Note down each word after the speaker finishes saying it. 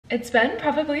It's been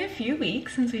probably a few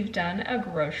weeks since we've done a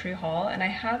grocery haul, and I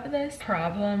have this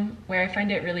problem where I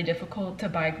find it really difficult to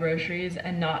buy groceries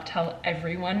and not tell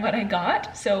everyone what I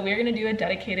got. So we're gonna do a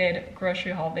dedicated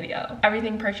grocery haul video.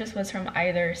 Everything purchased was from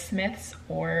either Smith's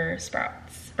or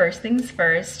Sprouts. First things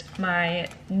first, my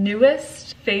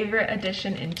newest favorite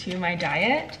addition into my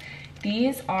diet.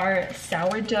 These are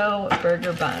sourdough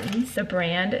burger buns. The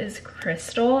brand is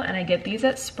Crystal, and I get these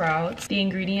at Sprouts. The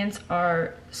ingredients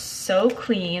are so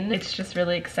clean. It's just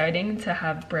really exciting to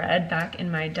have bread back in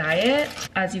my diet.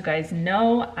 As you guys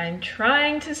know, I'm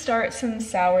trying to start some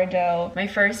sourdough. My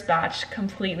first batch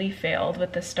completely failed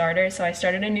with the starter, so I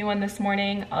started a new one this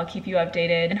morning. I'll keep you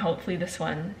updated, and hopefully this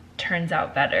one turns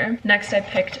out better. Next, I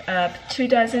picked up 2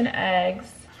 dozen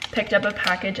eggs. Picked up a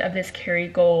package of this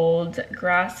Kerrygold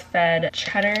grass-fed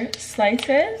cheddar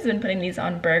slices. Been putting these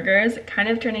on burgers, kind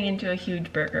of turning into a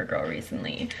huge burger girl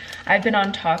recently. I've been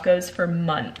on tacos for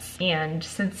months, and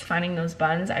since finding those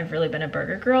buns, I've really been a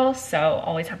burger girl, so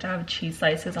always have to have cheese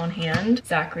slices on hand.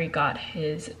 Zachary got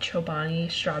his Chobani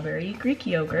strawberry Greek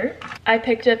yogurt. I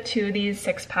picked up 2 of these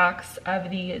 6-packs of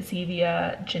the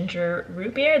Zevia ginger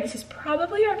root beer. This is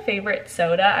probably our favorite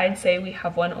soda. I'd say we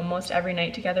have one almost every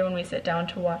night together when we sit down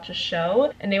to watch a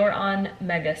show, and they were on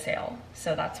mega sale,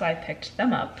 so that's why I picked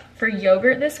them up. For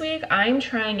yogurt this week, I'm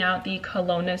trying out the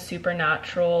Kelowna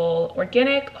Supernatural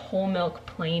organic whole milk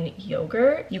plain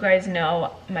yogurt. You guys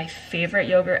know my favorite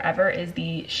yogurt ever is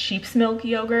the sheep's milk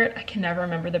yogurt. I can never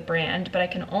remember the brand, but I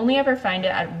can only ever find it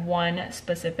at one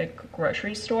specific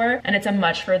grocery store, and it's a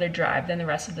much further drive than the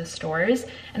rest of the stores,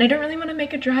 and I don't really want to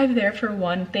make a drive there for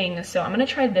one thing, so I'm gonna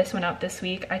try this one out this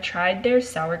week. I tried their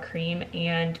sour cream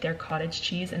and their cottage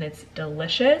cheese, and it's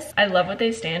delicious. I love what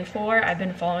they stand for. I've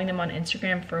been following them on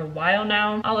Instagram for a while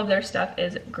now. All of their stuff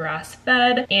is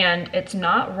grass-fed, and it's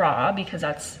not raw because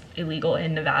that's illegal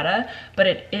in Nevada, but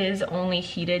it is only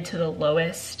heated to the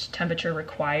lowest temperature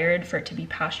required for it to be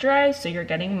pasteurized, so you're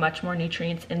getting much more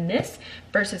nutrients in this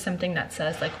versus something that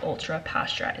says like ultra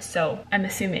pasteurized. So I'm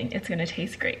assuming it's gonna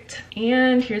taste great.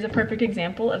 And here's a perfect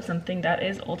example of something that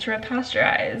is ultra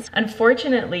pasteurized.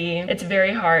 Unfortunately, it's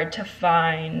very hard to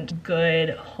find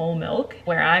good whole milk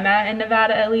where I'm at in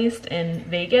Nevada, at least in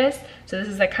Vegas. So this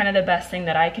is like kind of the best thing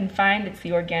that I can find. It's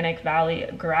the Organic Valley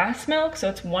grass milk, so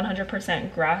it's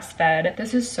 100% grass fed.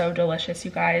 This is so delicious,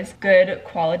 you guys. Good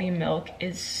quality milk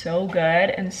is so good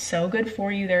and so good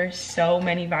for you. There's so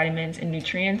many vitamins and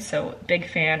nutrients, so big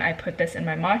fan. I put this in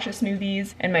my matcha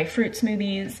smoothies and my fruit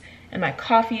smoothies and my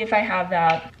coffee if I have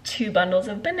that. 2 bundles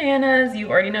of bananas. You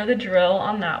already know the drill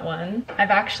on that one. I've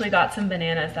actually got some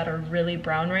bananas that are really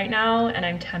brown right now, and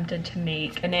I'm tempted to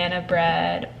make banana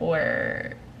bread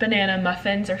or banana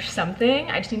muffins or something.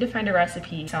 I just need to find a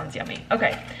recipe. Sounds yummy.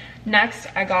 Okay. Next,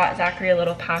 I got Zachary a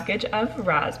little package of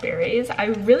raspberries. I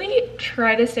really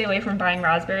try to stay away from buying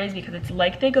raspberries because it's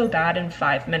like they go bad in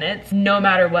 5 minutes, no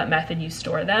matter what method you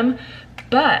store them.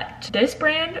 But this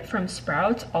brand from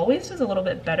Sprouts always does a little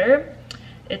bit better.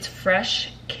 It's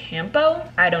Fresh Campo.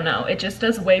 I don't know. It just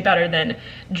does way better than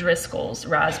Driscoll's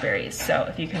raspberries. So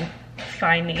if you can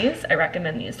find these, I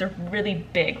recommend these. They're really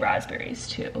big raspberries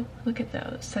too. Look at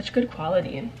those, such good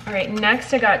quality. All right,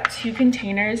 next I got 2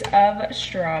 containers of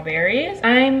strawberries.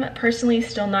 I'm personally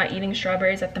still not eating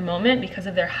strawberries at the moment because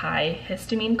of their high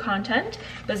histamine content,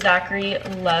 but Zachary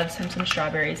loves him some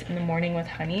strawberries in the morning with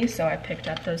honey, so I picked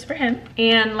up those for him.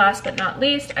 And last but not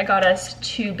least, I got us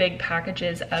 2 big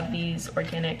packages of these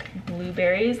organic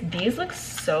blueberries. These look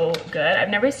so good. I've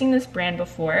never seen this brand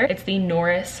before. It's the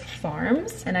Norris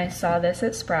Farms, and I saw this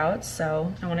at Sprouts,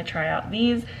 so I want to try out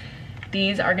these.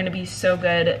 These are going to be so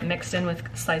good mixed in with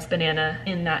sliced banana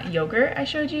in that yogurt I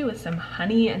showed you with some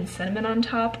honey and cinnamon on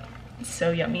top. It's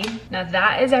so yummy. Now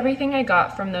that is everything I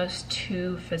got from those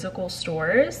 2 physical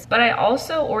stores, but I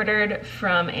also ordered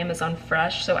from Amazon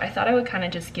Fresh, so I thought I would kind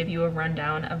of just give you a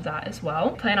rundown of that as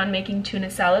well. Plan on making tuna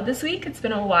salad this week. It's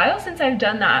been a while since I've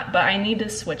done that, but I need to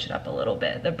switch it up a little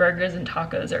bit. The burgers and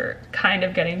tacos are kind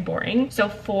of getting boring. So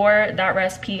for that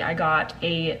recipe, I got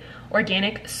a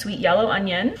organic sweet yellow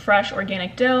onion, fresh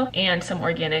organic dill, and some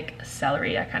organic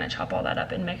celery. I kind of chop all that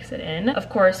up and mix it in. Of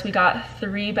course, we got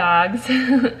 3 bags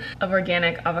of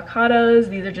organic avocados.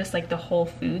 These are just like the Whole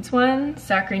Foods ones.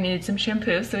 Zachary needed some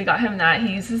shampoo, so we got him that.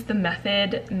 He uses the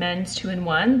Method Men's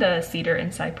 2-in-1, the cedar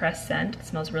and cypress scent. It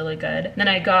smells really good. Then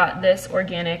I got this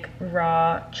organic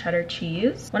raw cheddar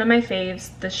cheese. One of my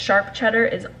faves. The sharp cheddar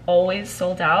is always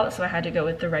sold out, so I had to go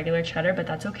with the regular cheddar, but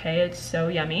that's okay. It's so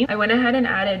yummy. I went ahead and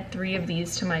added 3 of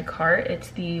these to my cart.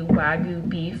 It's the Wagyu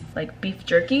beef, like beef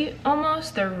jerky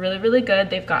almost. They're really, really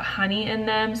good. They've got honey in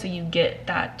them, so you get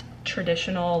that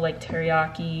traditional like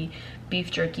teriyaki beef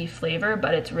jerky flavor,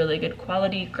 but it's really good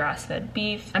quality grass-fed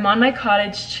beef. I'm on my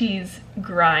cottage cheese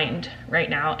grind right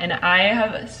now, and I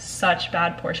have such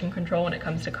bad portion control when it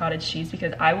comes to cottage cheese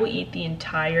because I will eat the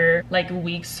entire like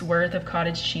week's worth of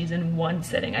cottage cheese in one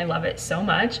sitting. I love it so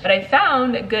much. But I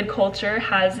found Good Culture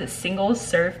has single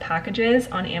serve packages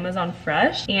on Amazon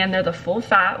Fresh, and they're the full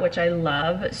fat, which I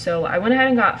love. So I went ahead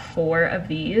and got 4 of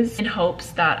these in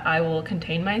hopes that I will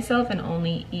contain myself and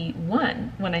only eat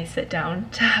one when I sit down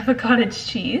to have a cottage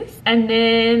cheese. And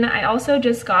then I also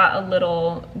just got a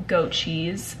little goat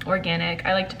cheese, organic.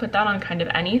 I like to put that on kind of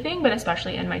anything, but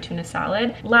especially in my tuna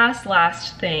salad.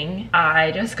 Last thing,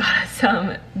 I just got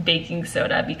some baking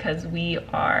soda because we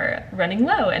are running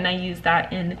low, and I use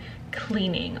that in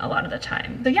cleaning a lot of the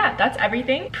time. So yeah, that's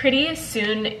everything. Pretty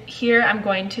soon here I'm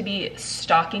going to be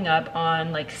stocking up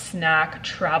on like snack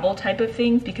travel type of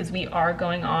things because we are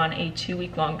going on a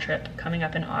 2-week long trip coming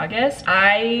up in August.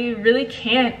 I really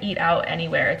can't eat out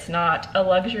anywhere. It's not a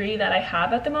luxury that I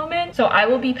have at the moment. So I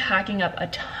will be packing up a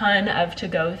ton of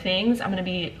to-go things. I'm gonna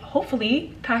be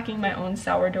hopefully packing my own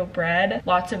sourdough bread,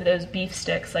 lots of those beef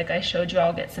sticks like I showed you.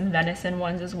 I'll get some venison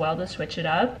ones as well to switch it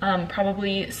up.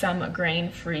 Probably some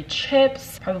grain-free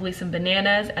chips, probably some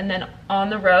bananas, and then on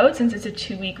the road, since it's a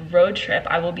 2-week road trip,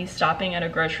 I will be stopping at a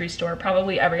grocery store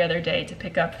probably every other day to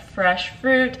pick up fresh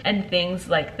fruit and things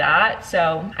like that.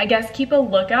 So I guess keep a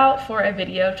lookout for a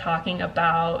video talking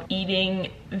about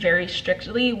eating very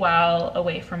strictly while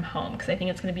away from home because I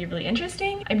think it's going to be really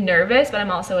interesting. I'm nervous, but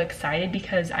I'm also excited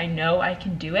because I know I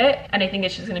can do it, and I think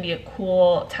it's just going to be a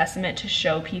cool testament to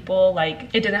show people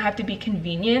like it doesn't have to be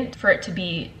convenient for it to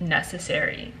be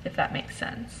necessary, if that makes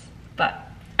sense. But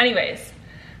anyways,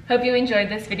 hope you enjoyed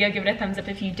this video. Give it a thumbs up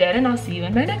if you did, and I'll see you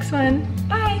in my next one.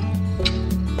 Bye!